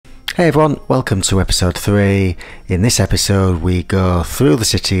Hey everyone, welcome to episode 3. In this episode we go through the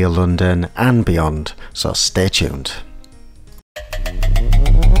city of London and beyond, so stay tuned.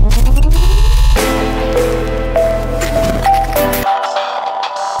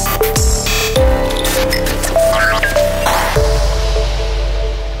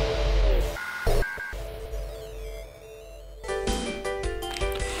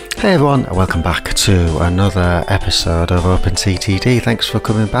 Hey everyone, and welcome back to another episode of OpenTTD. Thanks for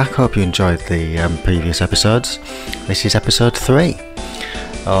coming back. Hope you enjoyed the previous episodes. This is episode 3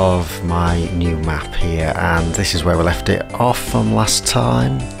 of my new map here, and this is where we left it off from last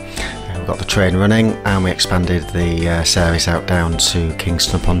time. We've got the train running and we expanded the service out down to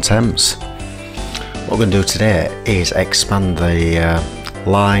Kingston upon Thames. What we're going to do today is expand the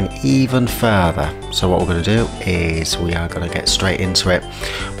line even further. So what we're going to do is we are going to get straight into it.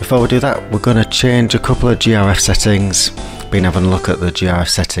 Before we do that, we're going to change a couple of GRF settings. Been having a look at the GRF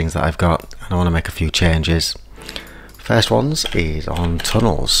settings that I've got and I want to make a few changes. First ones is on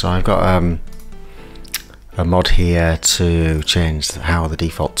tunnels. So I've got a mod here to change how the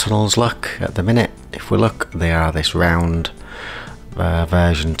default tunnels look at the minute. If we look, they are this round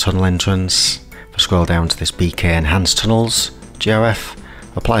version tunnel entrance. If I scroll down to this BK enhanced tunnels GRF,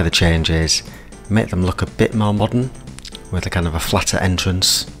 apply the changes, make them look a bit more modern with a kind of a flatter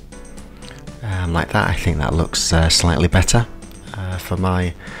entrance like that. I think that looks slightly better for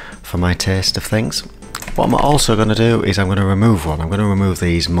my taste of things. What I'm also going to do is I'm going to remove one. I'm going to remove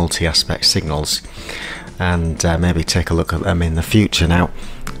these multi-aspect signals and maybe take a look at them in the future. Now,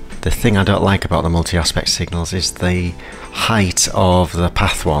 the thing I don't like about the multi-aspect signals is the height of the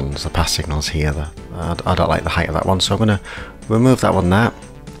path ones, the path signals here. I don't like the height of that one, so I'm going to remove that one there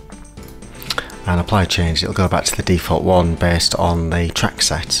and apply change. It'll go back to the default one based on the track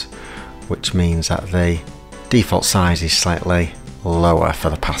set, which means that the default size is slightly lower for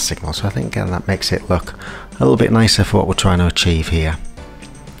the path signal. So I think again that makes it look a little bit nicer for what we're trying to achieve here.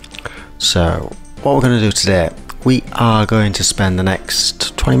 So what we're going to do today, we are going to spend the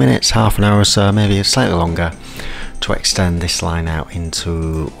next 20 minutes, half an hour or so, maybe slightly longer, to extend this line out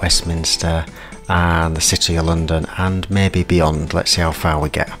into Westminster and the City of London and maybe beyond. Let's see how far we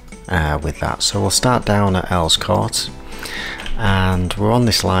get with that. So we'll start down at Earl's Court and we're on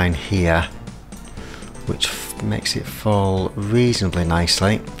this line here, which makes it fall reasonably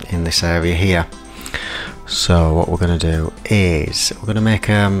nicely in this area here. So what we're going to do is we're going to make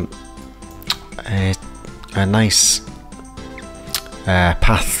a nice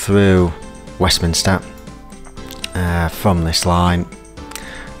path through Westminster from this line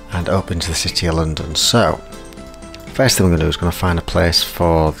and up into the City of London. So first thing we're going to do is going to find a place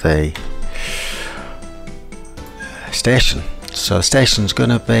for the station. So the station's going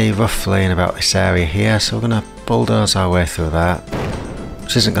to be roughly in about this area here, so we're going to bulldoze our way through that,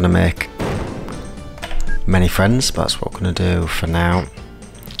 which isn't going to make many friends, but that's what we're going to do for now.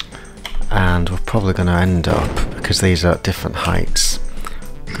 And we're probably going to end up, because these are at different heights,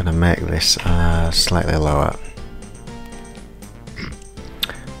 I'm going to make this slightly lower.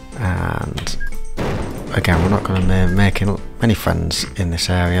 And again, we're not going to be making many friends in this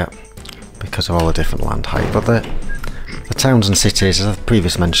area because of all the different land height, but the towns and cities, as I've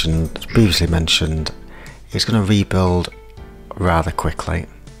previously mentioned, is going to rebuild rather quickly.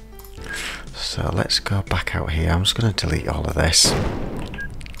 So let's go back out here. I'm just going to delete all of this.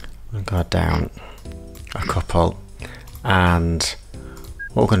 I'm going to go down a couple, and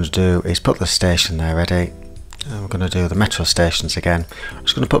what we're going to do is put the station there ready. And we're going to do the metro stations again. I'm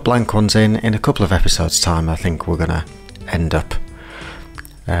just going to put blank ones in a couple of episodes time. I think we're going to end up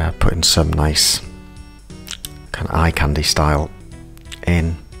putting some nice kind of eye candy style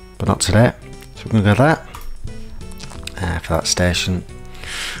in, but not today. So we're going to go there for that station,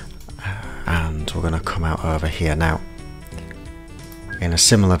 and we're going to come out over here now. In a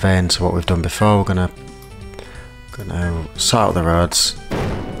similar vein to what we've done before, we're going to sort out the roads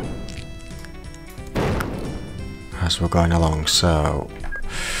as we're going along. So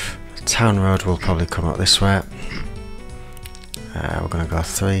the town road will probably come up this way. We're going to go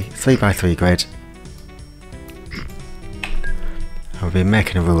 3 by 3 grid. And we've been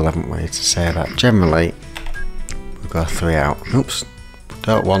making a rule, haven't we, to say that generally we go 3 out. Oops,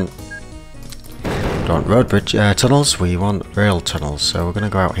 don't want road bridge tunnels, we want rail tunnels. So we're going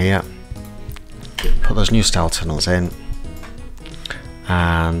to go out here, put those new style tunnels in,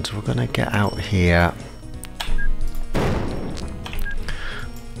 and we're going to get out here.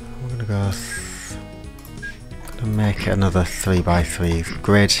 We're going to make it another 3 by 3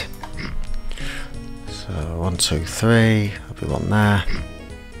 grid. So 1, 2, 3, there'll be one there.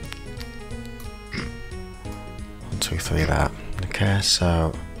 1, 2, 3 there. Okay,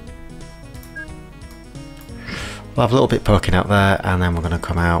 so We'll have a little bit poking out there, and then we're going to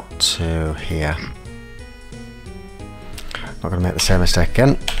come out to here. Not going to make the same mistake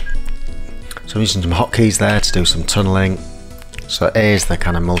again. So I'm using some hotkeys there to do some tunnelling. So A is the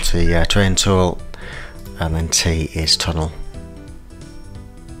kind of multi-train tool, and then T is tunnel.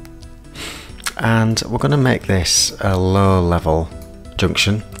 And we're going to make this a low level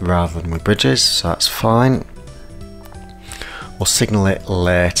junction rather than with bridges, so that's fine. We'll signal it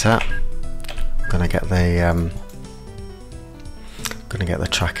later. I'm going to get the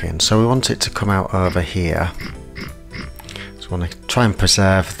track in. So we want it to come out over here. So we want to try and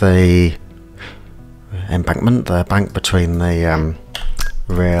preserve the embankment, the bank between the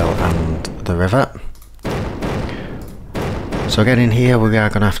rail and the river. So again, in here we are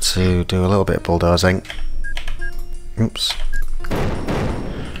going to have to do a little bit of bulldozing. Oops.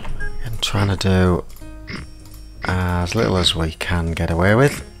 And trying to do as little as we can get away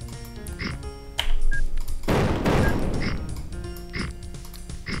with.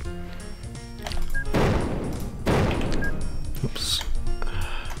 Oops.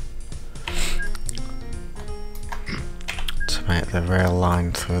 To make the rail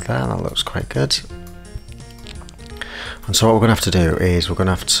line through there, that looks quite good. And so what we're going to have to do is we're going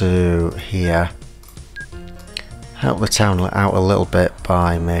to have to here help the town out a little bit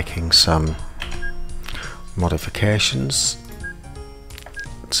by making some modifications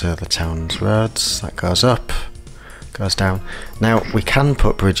to the town's roads. That goes up, goes down. Now we can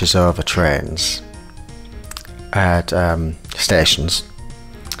put bridges over trains at stations,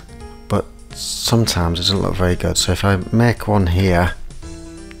 but sometimes it doesn't look very good. So if I make one here,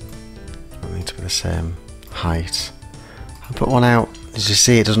 it'll need to be the same height. I put one out, as you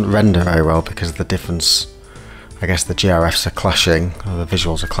see it doesn't render very well because of the difference. I guess the GRFs are clashing, or the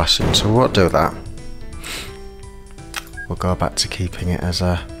visuals are clashing, so we won't do that. We'll go back to keeping it as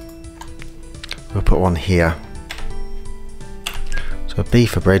a... We'll put one here. So B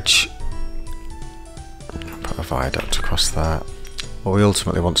for bridge. Put a viaduct across that. What we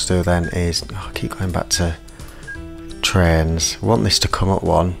ultimately want to do then is... I keep going back to trains. We want this to come up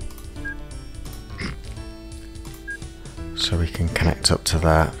one, so we can connect up to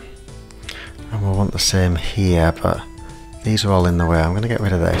that. And we'll want the same here, but these are all in the way. I'm going to get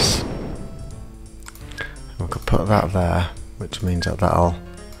rid of this. We could put that there, which means that that'll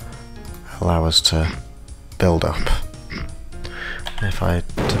allow us to build up. And if I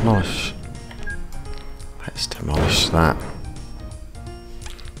demolish, let's demolish that.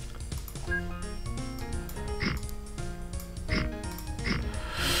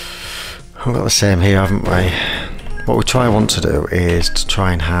 We've got the same here, haven't we? What we want to do is to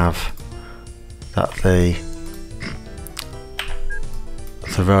try and have that the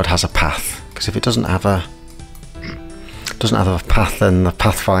road has a path, because if it doesn't have a path, then the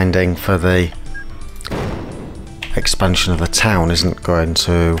pathfinding for the expansion of the town isn't going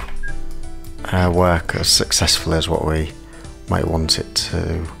to work as successfully as what we might want it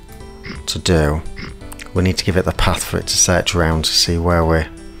to do. We need to give it the path for it to search around to see where we're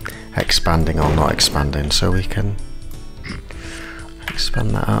expanding or not expanding, so we can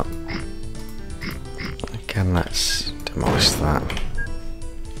expand that up. Again, let's demolish that.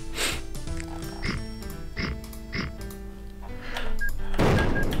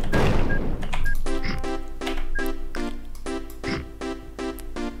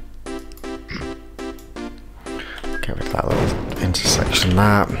 Get rid of that little intersection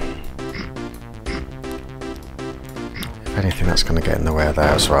there. If anything, that's going to get in the way there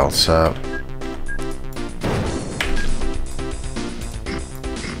as well, so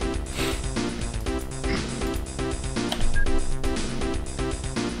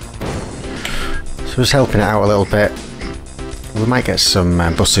just helping it out a little bit. We might get some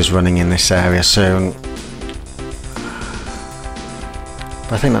buses running in this area soon,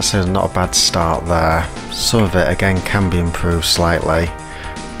 but I think that's not a bad start there. Some of it again can be improved slightly.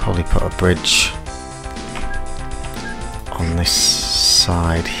 Probably put a bridge on this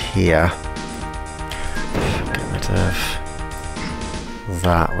side here. Get rid of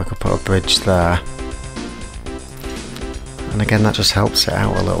that. We could put a bridge there, and again that just helps it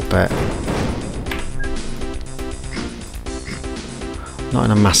out a little bit. Not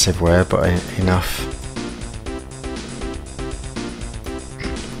in a massive way, but enough.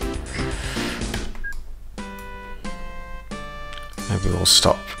 Maybe we'll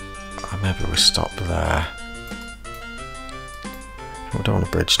stop. Maybe we'll stop there. We don't want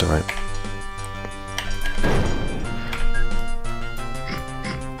a bridge, do we?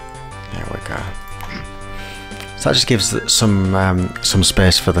 There we go. So that just gives some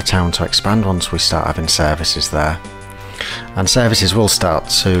space for the town to expand once we start having services there. And services will start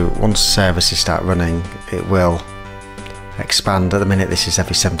to, once services start running, it will expand. At the minute this is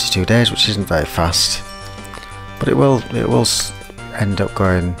every 72 days, which isn't very fast, but it will end up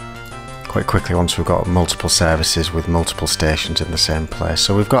going quite quickly once we've got multiple services with multiple stations in the same place.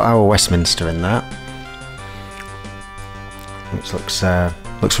 So we've got our Westminster in there, which looks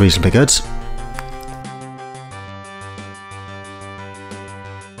reasonably good.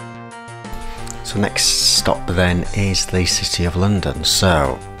 So next stop then is the City of London.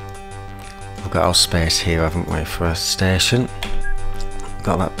 So we've got our space here, haven't we, for a station. We've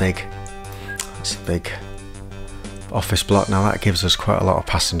got that big, it's a big office block. Now that gives us quite a lot of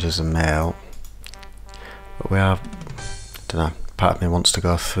passengers and mail, but we are, I don't know, part of me wants to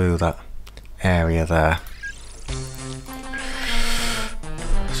go through that area there.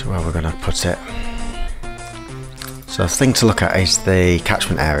 So where we're going to put it. So the thing to look at is the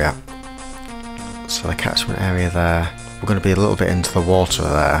catchment area. So the catchment area there, we're going to be a little bit into the water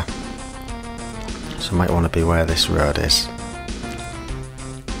there, so might want to be where this road is.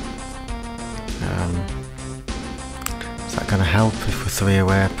 Is that going to help if we're 3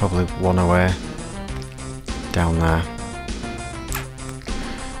 away? Probably 1 away. Down there.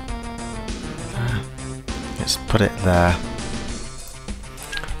 Let's put it there.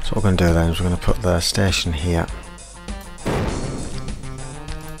 So what we're going to do then is we're going to put the station here.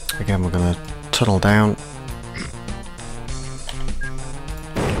 Again, we're going to tunnel down.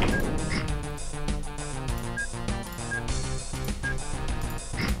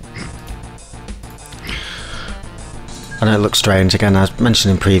 I know it looks strange. Again, as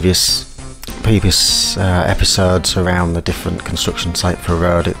mentioned in previous episodes around the different construction site for a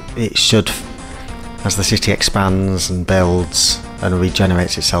road, it should, as the city expands and builds and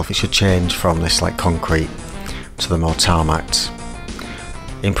regenerates itself, it should change from this like concrete to the more tarmacked.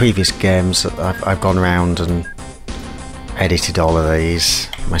 In previous games I've gone around and edited all of these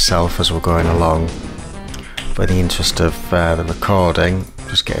myself as we're going along, but in the interest of the recording,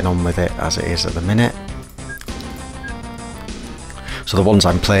 just getting on with it as it is at the minute. So the ones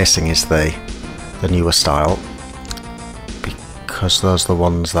I'm placing is the newer style, because those are the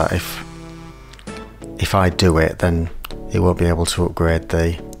ones that if I do it, then it won't be able to upgrade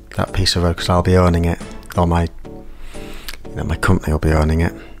that piece of road, because I'll be owning it, or my company will be owning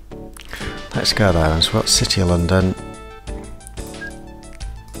it. Let's go there then. So we've got City of London.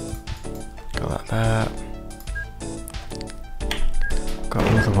 Got that there. Got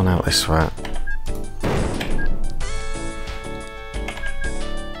another one out this way.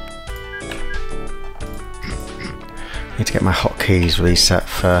 Need to get my hotkeys reset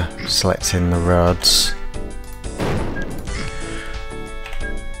for selecting the roads.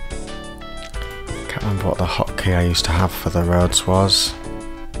 Can't remember what the hotkey I used to have for the roads was.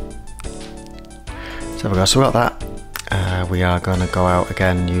 So there we go. So we got that. We are going to go out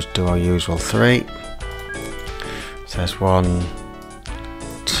again. Do our usual 3. So there's 1,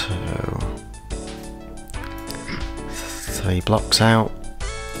 2, 3 blocks out.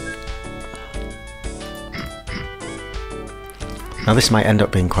 Now this might end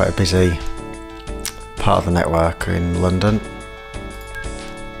up being quite a busy part of the network in London.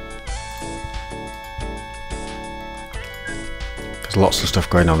 There's lots of stuff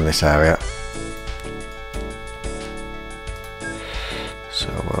going on in this area. So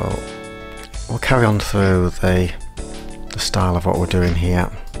we'll carry on through the style of what we're doing here.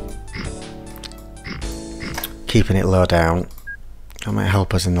 Keeping it low down. That might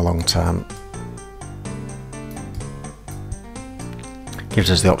help us in the long term. Gives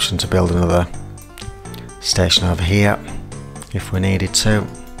us the option to build another station over here if we needed to.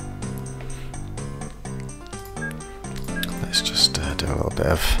 Let's just do a little bit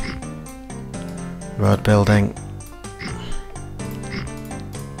of road building.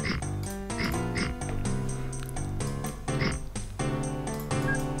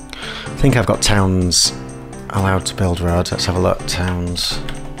 I think I've got towns allowed to build roads. Let's have a look.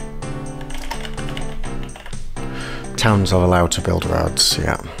 Towns are allowed to build roads,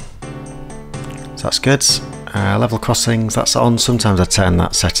 yeah. So that's good. Level crossings, that's on. Sometimes I turn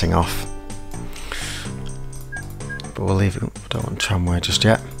that setting off, but we'll leave it. We don't want tramway just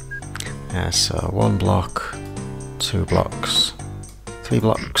yet. Yeah, so 1 block, 2 blocks, 3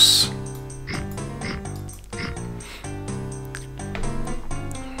 blocks.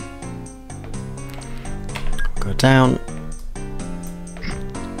 Go down.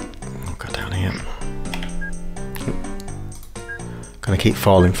 I'll go down here. Gonna keep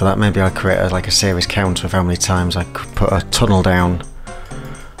falling for that. Maybe I'll create a series counter of how many times I could put a tunnel down,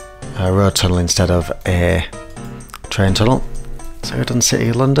 a road tunnel instead of a train tunnel. So we've done City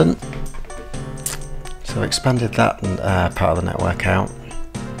of London. So I expanded that part of the network out.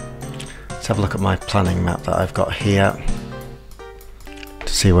 Let's have a look at my planning map that I've got here.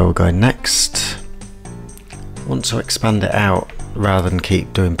 to see where we're going next. Want to expand it out rather than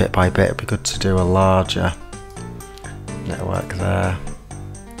keep doing bit by bit. It'd be good to do a larger network there.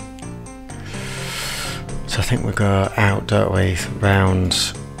 So I think we go out, don't we, round.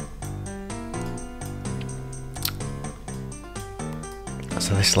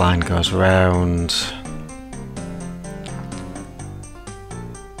 So this line goes round.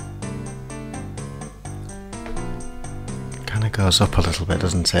 Kind of goes up a little bit,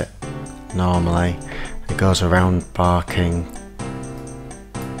 doesn't it? Normally it goes around Barking,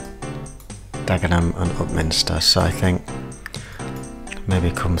 Dagenham and Upminster, so I think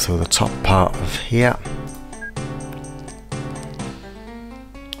maybe come through the top part of here.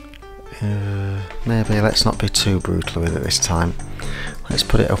 Maybe let's not be too brutal with it this time. Let's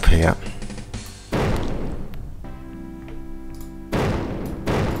put it up here.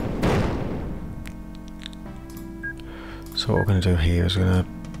 So what we're going to do here is we're going to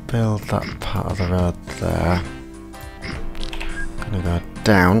build that part of the road there. Going to go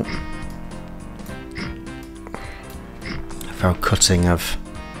down. For our cutting of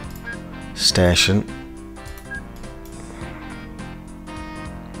station.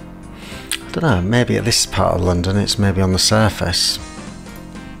 I don't know, maybe at this part of London it's maybe on the surface.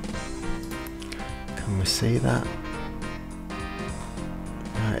 Can we see that?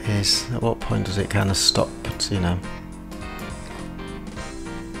 There it is. At what point does it kind of stop, you know?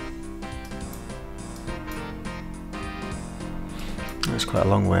 It's quite a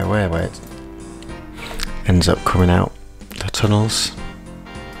long way away where it ends up coming out the tunnels.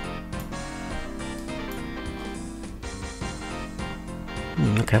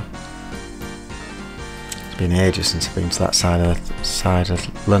 Okay. It's been ages since I've been to that side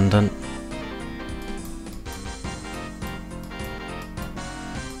of London.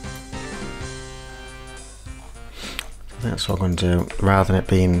 I think that's what I'm going to do. Rather than it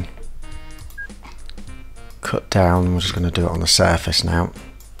being cut down, we're just going to do it on the surface now.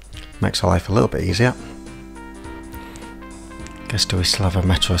 Makes our life a little bit easier. Guess, do we still have a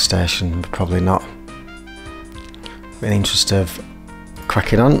metro station? Probably not. In the interest of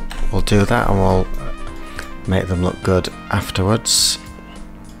cracking on, we'll do that and we'll make them look good afterwards.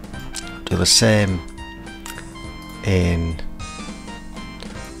 Do the same in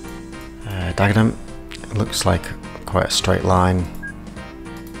Dagenham. It looks like quite a straight line.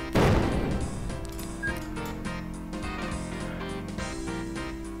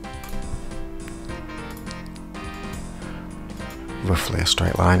 Roughly a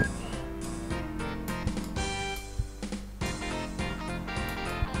straight line.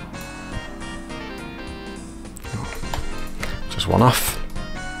 Just one off.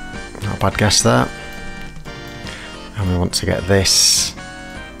 Not a bad guess there. And we want to get this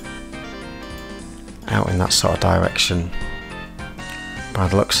out in that sort of direction by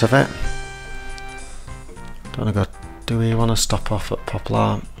the looks of it. Don't want to go. Do we want to stop off at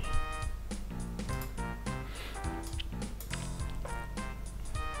Poplar?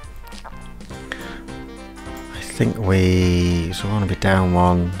 I think we want to be down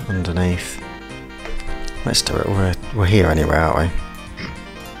one underneath. Let's do it. We're here anyway, aren't we?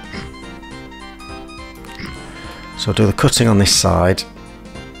 So we'll do the cutting on this side.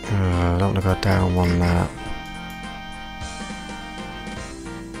 I don't want to go down one there.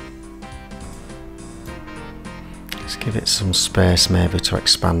 Let's give it some space maybe to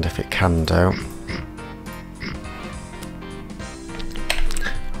expand if it can do.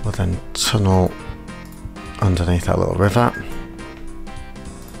 We'll then tunnel underneath that little river.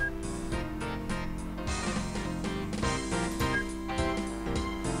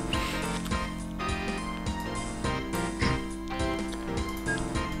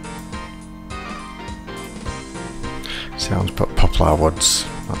 See, I'll put poplar woods,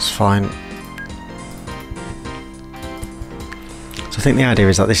 that's fine. So I think the idea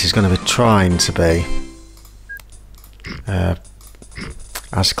is that this is going to be trying to be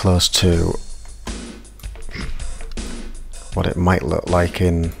as close to what it might look like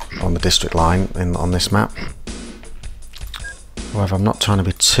on the district line on this map. However, I'm not trying to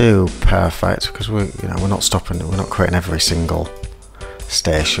be too perfect because we're not stopping, we're not creating every single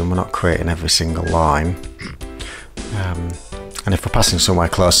station, we're not creating every single line. And if we're passing somewhere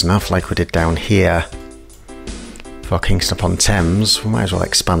close enough, like we did down here for Kingston upon Thames, we might as well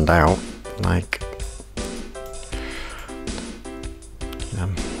expand out. Like,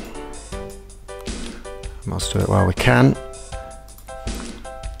 let's do it while we can.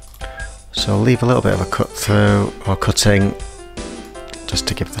 So leave a little bit of a cut through or cutting just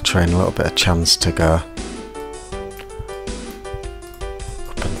to give the train a little bit of chance to go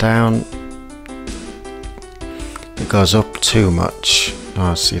up and down. If it goes up too much,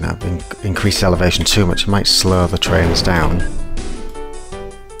 or you know, increase elevation too much, it might slow the trains down.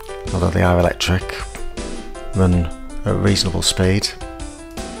 Although they are electric, run at reasonable speed.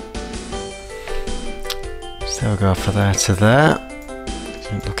 So we'll go for there to there.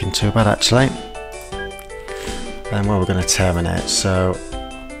 Isn't looking too bad actually. Then where we're going to terminate, so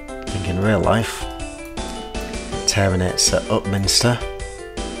I think in real life it terminates at Upminster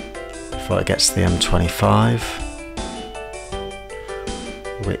before it gets to the M25,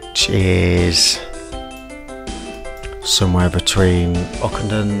 which is somewhere between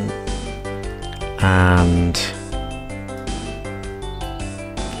Ockenden and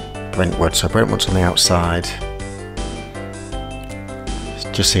Brentwood. So Brentwood's on the outside.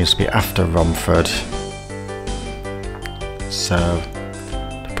 It just seems to be after Romford. So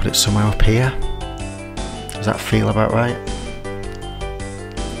to put it somewhere up here. Does that feel about right?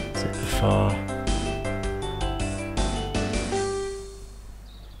 Is it before?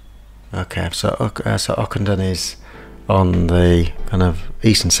 Okay, so Ockenden is on the kind of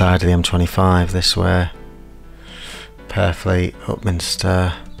eastern side of the M25 this way. Purfleet,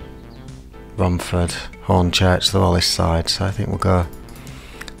 Upminster, Romford, Hornchurch, they're all this side, so I think we'll go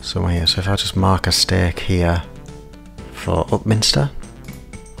somewhere here. So if I just mark a stake here for Upminster,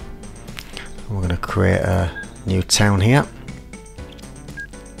 and we're going to create a new town here,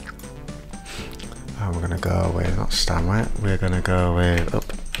 and we're going to go with, not Stanway, we're going to go with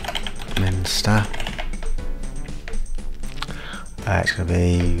Upminster. It's going to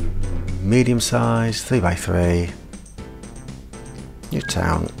be medium size, 3x3, new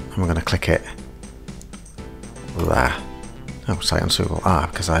town, and we're going to click it there. Oh, site unsuitable.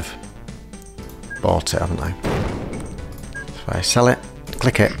 Because I've bought it, haven't I? If I sell it,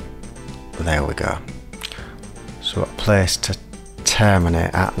 click it, there we go. So what place to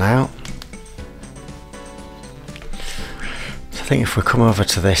terminate at now? So I think if we come over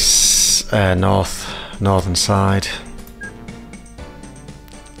to this northern side,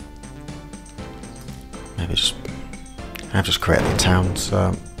 maybe I've just created the town,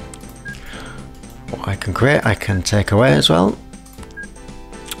 so what I can create I can take away as well.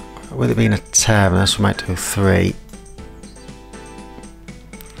 With it being a terminus, we might do 3,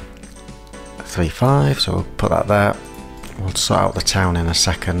 5, so we'll put that there. We'll sort out the town in a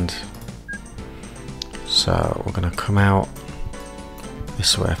second. So we're going to come out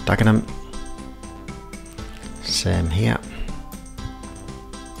this way of Dagenham. Same here.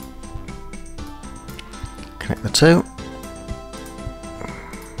 Connect the two.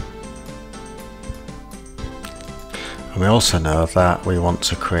 And we also know that we want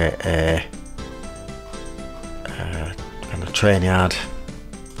to create a kind of train yard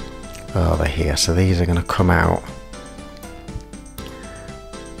over here. So these are going to come out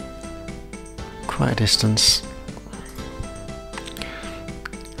quite a distance.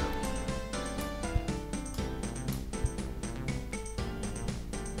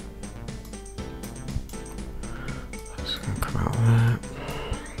 It's going to come out there.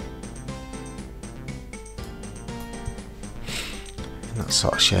 In that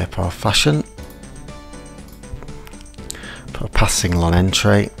sort of shape or fashion. Put a path signal on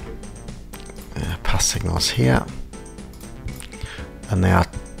entry. Path signals here, and they are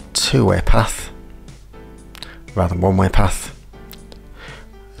two-way path rather than one-way path.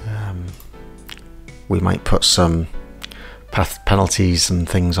 We might put some path penalties and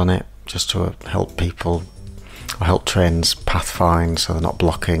things on it just to help people or help trains path find so they're not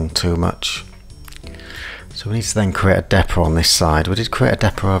blocking too much. So we need to then create a depot on this side. We did create a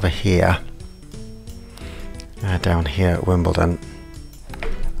depot over here, down here at Wimbledon.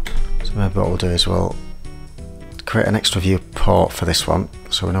 So maybe what we'll do is we'll create an extra view port for this one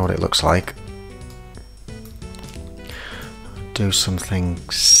so we know what it looks like. Do something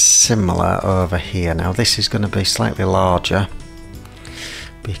similar over here. Now this is going to be slightly larger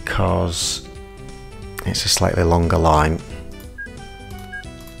because it's a slightly longer line.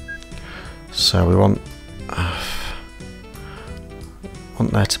 So we want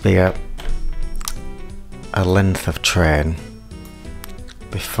there to be a length of train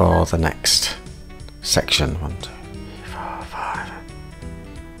before the next section. 1, 2, 3, 4, 5.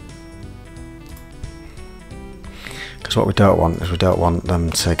 Because what we don't want is we don't want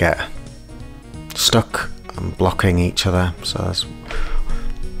them to get stuck and blocking each other. So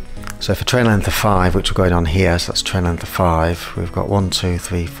for train length of 5, which we're going on here, so that's train length of 5, we've got 1, 2,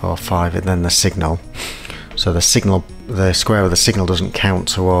 3, 4, 5, and then the signal. So the signal, the square of the signal doesn't count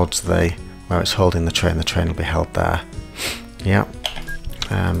towards the where it's holding the train will be held there. Yeah.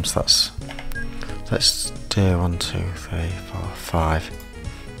 So let's do 1, 2, 3, 4, 5.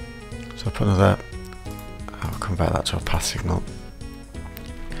 So I'll put another, I'll convert that to a path signal.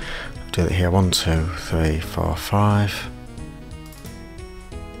 do it here. 1, 2, 3, 4, 5.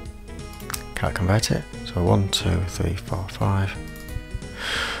 Can't convert it. So 1, 2, 3, 4, 5.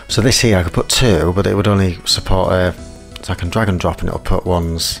 So this here I could put 2, but it would only support so I can drag and drop and it'll put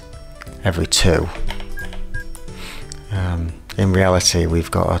ones every 2. In reality we've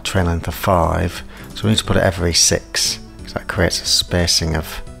got a train length of 5, so we need to put it every 6, because that creates a spacing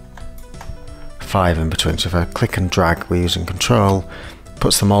of 5 in between. So if I click and drag, we're using control,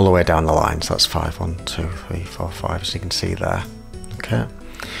 puts them all the way down the line. So that's 5, 1, 2, 3, 4, 5, as you can see there. Okay.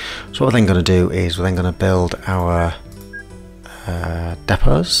 So what we're then going to do is we're then going to build our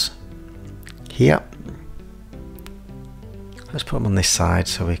depots here. Let's put them on this side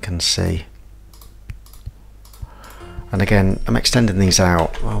so we can see. And again, I'm extending these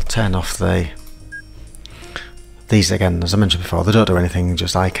out. I'll turn off these again, as I mentioned before, they don't do anything,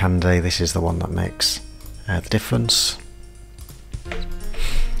 just eye candy. This is the one that makes the difference.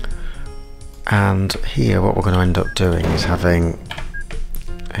 And here what we're going to end up doing is having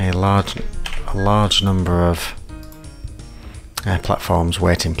a large number of platforms,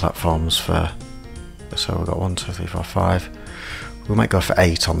 waiting platforms for, so we've got 1, 2, 3, 4, 5. We might go for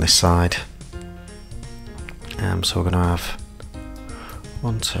 8 on this side. So we're going to have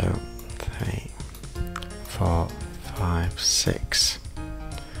 1, 2, 3, 4, 5, 6,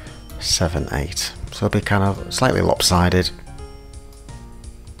 7, 8. So it'll be kind of slightly lopsided.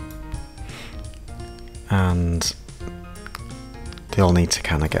 And they all need to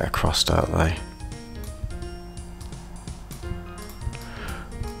kind of get across, don't they?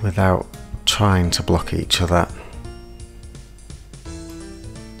 Without trying to block each other.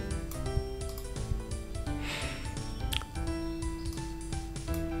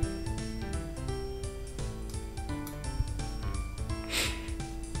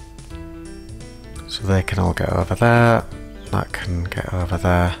 So they can all get over there, that can get over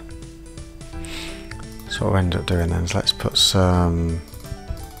there. So what we'll end up doing then is let's put some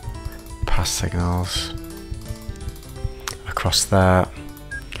pass signals across there.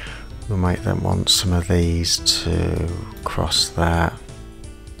 We might then want some of these to cross there.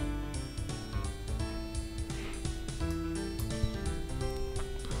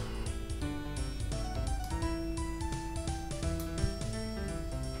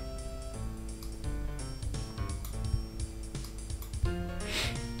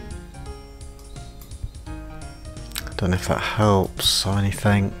 Don't know if that helps or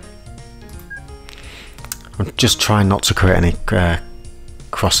anything. I'm just trying not to create any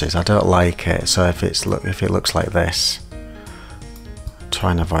crosses. I don't like it. So if it looks like this, try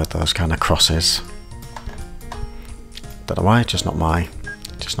and avoid those kind of crosses. Don't know why. Just not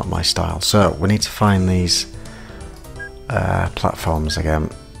my style. So we need to find these platforms again.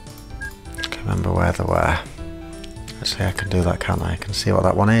 I can't remember where they were. Actually, I can do that, can't I? I can see what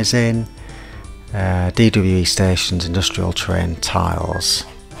that one is in. DWE stations, industrial train tiles.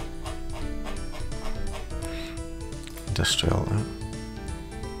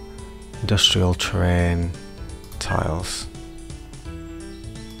 Industrial train tiles.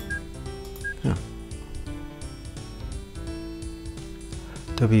 Yeah.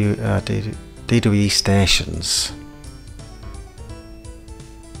 DWE stations.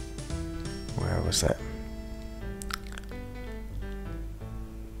 Where was it?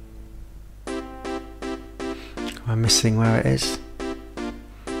 Am I missing where it is?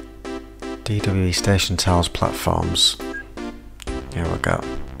 DWE station tiles platforms. Here we go.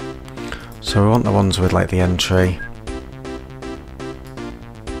 So we want the ones with like the entry.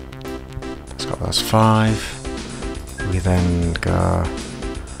 It's got those 5. We then go 2,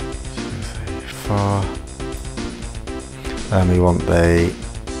 3, 4. Then we want the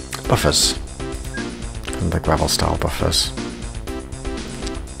buffers and the gravel style buffers.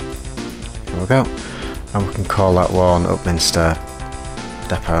 Here we go. And we can call that one Upminster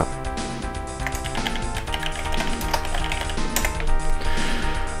depot.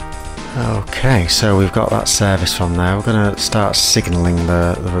 Okay, so we've got that service from there. We're going to start signalling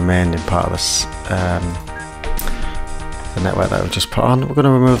the remaining part of this, the network that we've just put on. We're going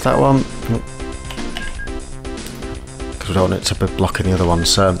to remove that one because we don't want it to be blocking the other one.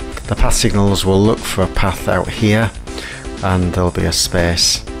 So the path signals will look for a path out here, and there'll be a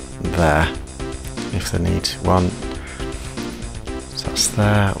space there if they need one. So that's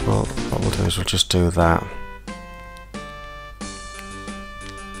there. Well, what we'll do is we'll just do that.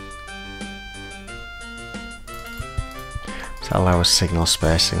 So that allows signal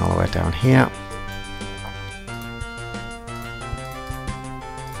spacing all the way down here.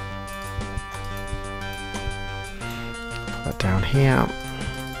 Put that down here.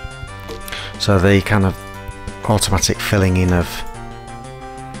 So the kind of automatic filling in of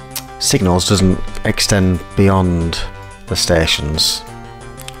signals doesn't extend beyond the stations,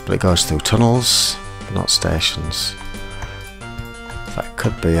 but it goes through tunnels, not stations. That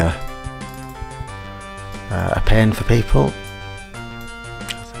could be a pain for people,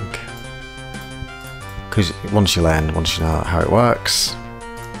 I think, because once you know how it works,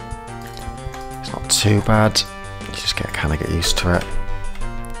 it's not too bad. You just kind of get used to it.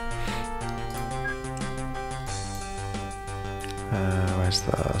 Where's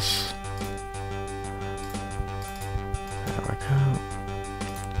those? There we go.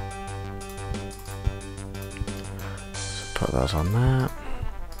 So put those on there.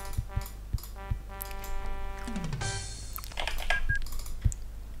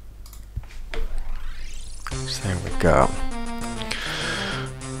 So there we go.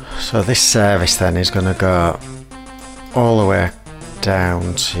 So this service then is going to go all the way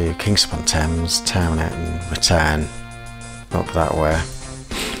down to Kingston-upon-Thames, town it and return up that way.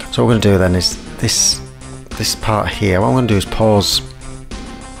 So what we're going to do then is this part here. What I'm going to do is pause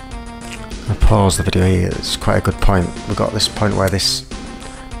the video here. It's quite a good point. We've got this point where this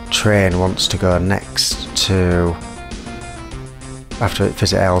train wants to go next to, after it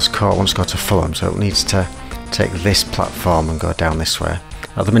visits Earls Court, it wants to go to Fulham, so it needs to take this platform and go down this way.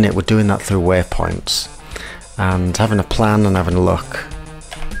 At the minute we're doing that through waypoints, and having a plan and having a look,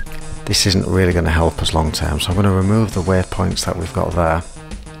 this isn't really going to help us long term, so I'm going to remove the waypoints that we've got there.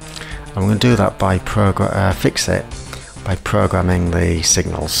 I'm going to do that by fix it by programming the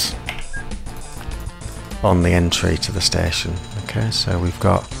signals on the entry to the station. Okay, so we've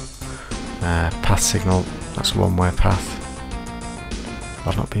got path signal, that's one-way path.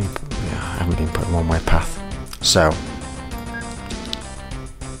 I haven't been putting one-way path. So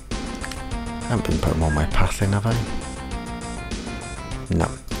I haven't been putting one-way path in, have I? No.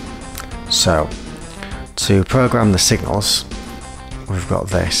 So to program the signals, we've got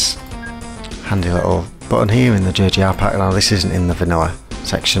this handy little button here in the JGR pack. Now this isn't in the vanilla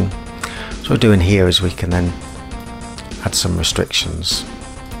section. So what we're doing here is we can then add some restrictions.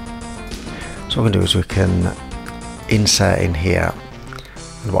 So what we can do is we can insert in here,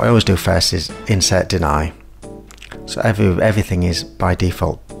 and what I always do first is insert deny. So everything is by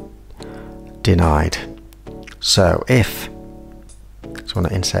default denied. So I want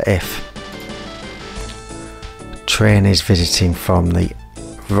to insert if train is visiting from the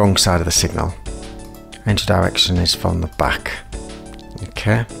wrong side of the signal, entry direction is from the back.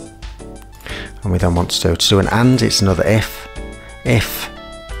 Okay, and we then want to do an and, it's another if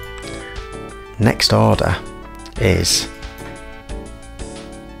next order is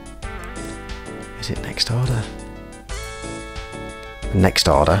it next order? The next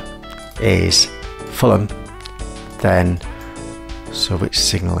order is Fulham, then, so which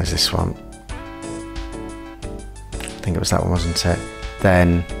signal is this one? I think it was that one, wasn't it?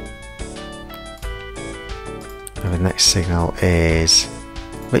 Then the next signal is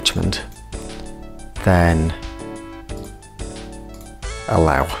Richmond, then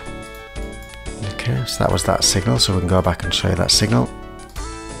allow. Okay, so that was that signal, so we can go back and show you that signal.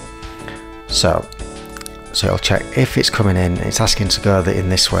 So it'll check if it's coming in, it's asking to go in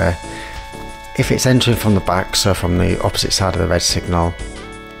this way. If it's entering from the back, so from the opposite side of the red signal,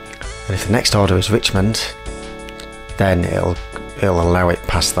 and if the next order is Richmond, then it'll allow it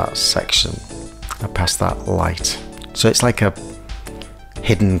past that section, past that light. So it's like a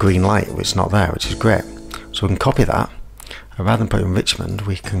hidden green light which is not there, which is great. So we can copy that, and rather than putting Richmond,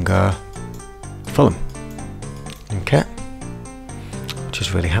 we can go Fulham. Okay, which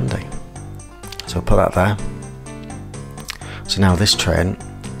is really handy. So we'll put that there. So now this train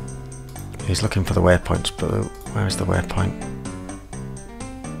is looking for the waypoints, but where is the waypoint?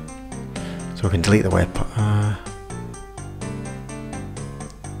 So we can delete the waypoint. I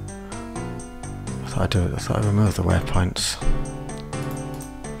thought I'd remove the waypoints.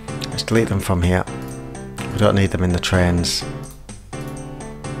 Let's delete them from here. We don't need them in the trains.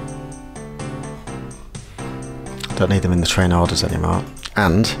 Don't need them in the train orders anymore.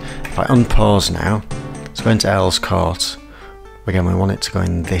 And if I unpause now, let's go into Earls Court. Again, we want it to go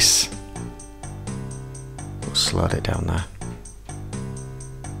in this. We'll slide it down there.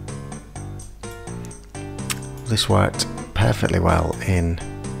 This worked perfectly well in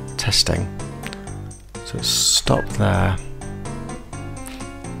testing. So it's stopped there.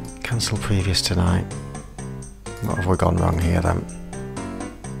 Cancel previous tonight. What have we gone wrong here then?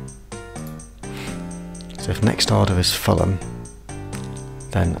 So if next order is Fulham,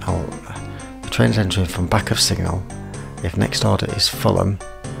 then the train's entering from back of signal. If next order is Fulham,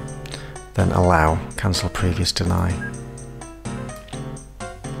 then allow, cancel previous deny.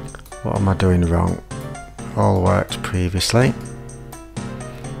 What am I doing wrong? All worked previously.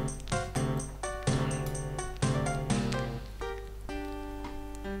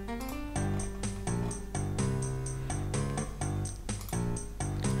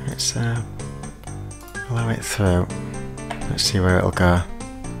 Let's allow it through. Let's see where it'll go.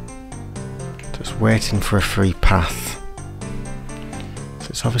 Just waiting for a free path. So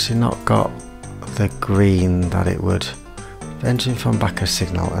it's obviously not got the green that it would. Entering from back of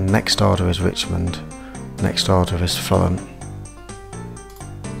signal, and next order is Richmond. Next order is Fulham.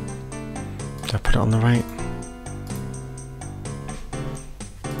 Did I put it on the right?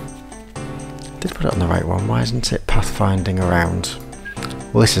 I did put it on the right one. Why isn't it pathfinding around?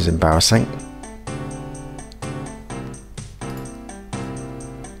 Well, this is embarrassing.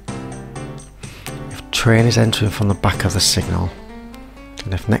 If train is entering from the back of the signal,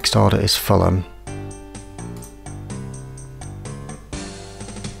 and if next order is Fulham,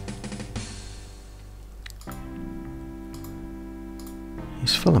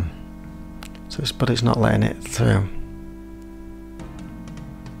 it's Fulham. So but it's not letting it through.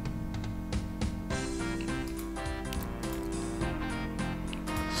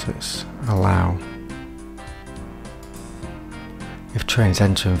 So it's allow. If train is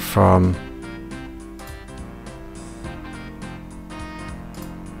entering from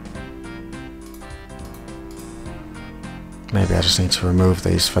maybe I just need to remove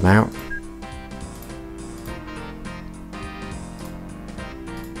these for now.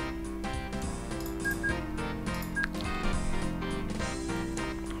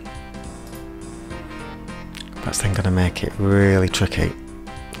 That's then going to make it really tricky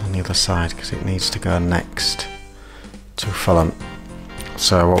on the other side because it needs to go next to Fulham.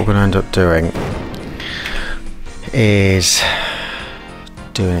 So what we're going to end up doing is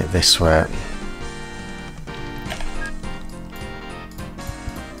doing it this way.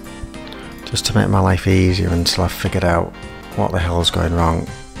 Just to make my life easier until I've figured out what the hell's going wrong.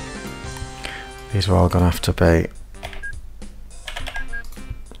 These are all going to have to be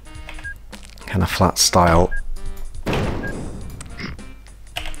kind of flat style.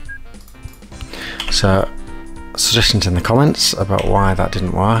 So, suggestions in the comments about why that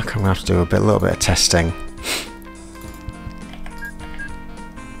didn't work. I'm going to have to do a little bit of testing.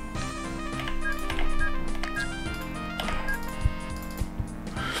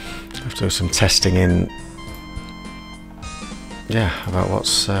 I have to do some testing in, yeah, about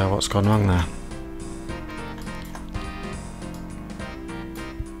what's gone wrong there.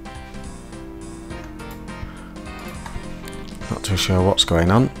 Not too sure what's going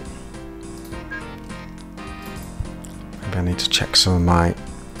on. I need to check some of my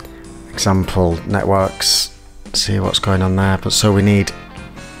example networks, see what's going on there. But so we need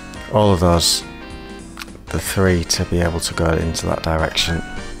all of those, the three, to be able to go into that direction.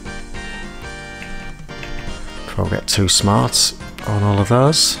 Before we get too smart on all of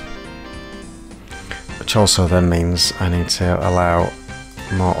those, which also then means I need to allow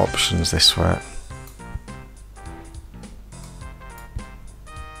more options this way.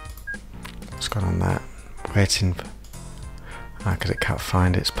 What's going on there? Waiting for because it can't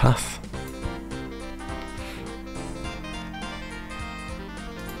find its path.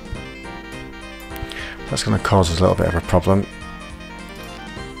 That's going to cause us a little bit of a problem.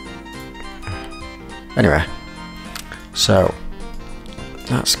 Anyway, so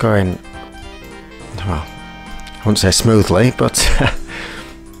that's going, well, I wouldn't say smoothly, but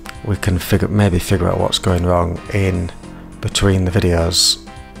we can maybe figure out what's going wrong in between the videos.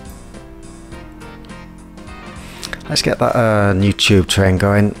 Let's get that new tube train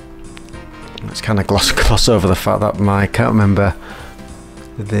going. Let's kind of gloss over the fact that I can't remember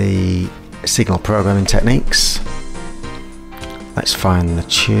the signal programming techniques. Let's find the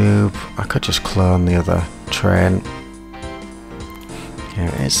tube. I could just clone the other train. Here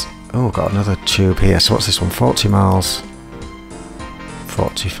it is. Oh, got another tube here. So what's this one? 40 miles.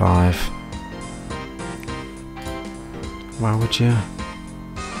 45. Why would you?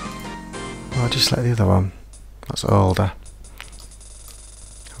 Well, just like the other one. That's older.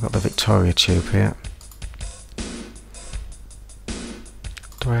 I've got the Victoria tube here.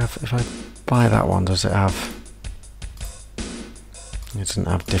 Do I have, if I buy that one, does it have, it doesn't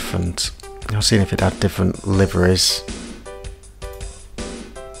have different, I was seeing if it had different liveries.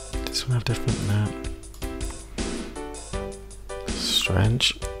 Does this one have different? No.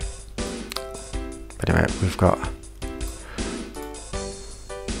 Strange. But anyway, we've got,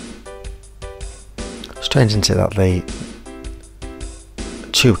 strange, isn't it, that the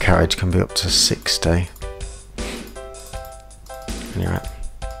tube carriage can be up to 60. Anyway,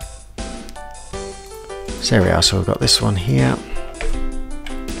 so here we are. So we've got this one here.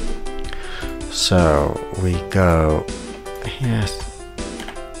 So we go here,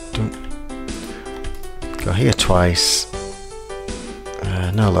 go here twice.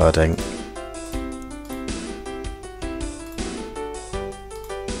 No loading.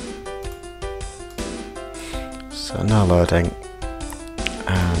 So no loading,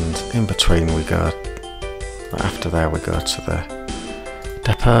 and in between we go, after there we go to the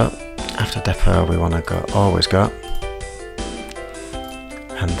depot. After depot we want to go always go,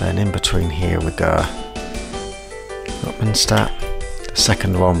 and then in between here we go Upminster. The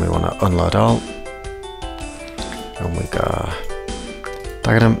second one we want to unload all, and we go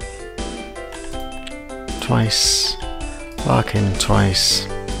Dagenham twice, Larkin twice,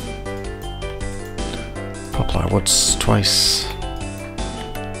 Poplar Woods twice,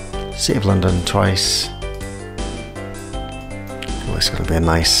 City of London twice. Oh, it's going to be a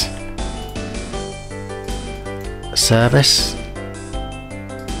nice service.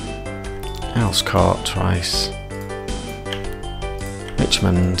 Earls Court twice,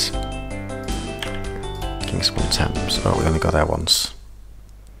 Richmond, Kingston Thames. Oh, we only got there once.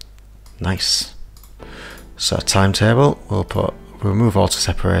 Nice. So timetable, we'll remove auto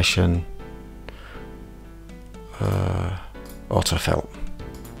separation, autofill,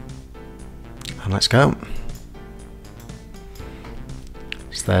 and let's go.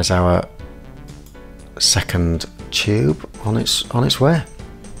 So there's our second tube on its way.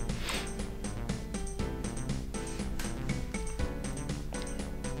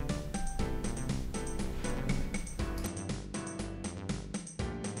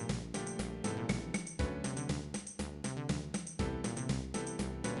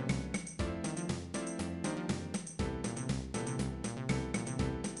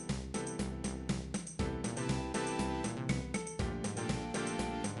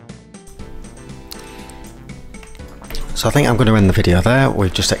 So I think I'm going to end the video there.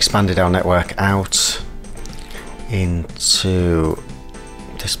 We've just expanded our network out into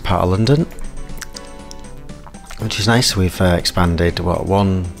this part of London, which is nice. We've expanded, what,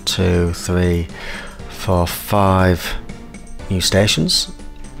 1, 2, 3, 4, 5 new stations,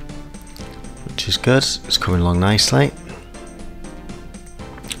 which is good. It's coming along nicely. I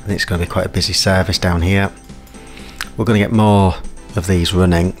think it's going to be quite a busy service down here. We're going to get more of these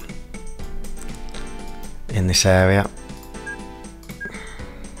running in this area.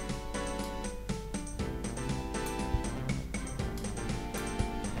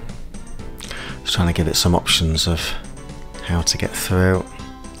 Just trying to give it some options of how to get through.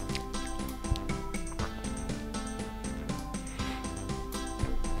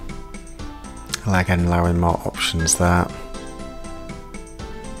 Again, allowing more options there.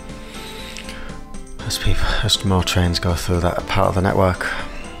 As more trains go through that part of the network.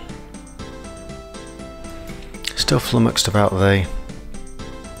 Still flummoxed about the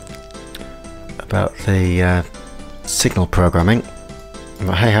signal programming,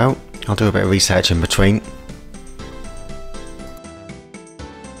 but hey ho, I'll do a bit of research in between.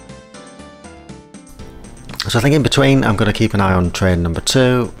 So I think in between I'm going to keep an eye on train number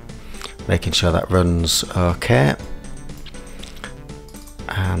 2, making sure that runs okay,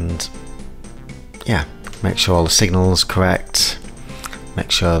 and yeah, make sure all the signals correct, make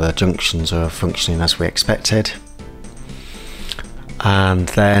sure the junctions are functioning as we expected. And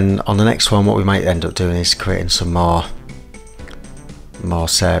then on the next one, what we might end up doing is creating some more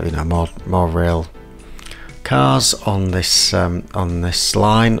rail cars on this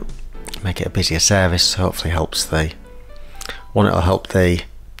line, make it a busier service. Hopefully helps it'll help the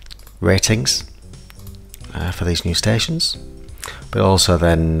ratings for these new stations, but also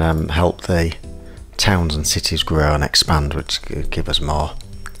then help the towns and cities grow and expand, which could give us more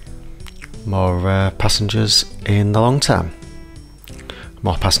passengers in the long term.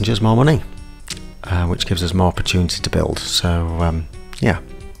 More passengers, more money, which gives us more opportunity to build. So yeah.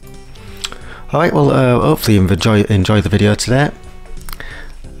 Alright, well hopefully you enjoyed the video today.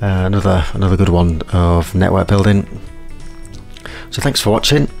 Another good one of network building. So thanks for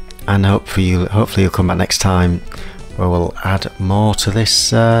watching, and hopefully you'll come back next time where we'll add more to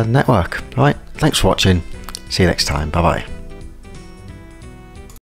this network. Alright, thanks for watching. See you next time. Bye bye.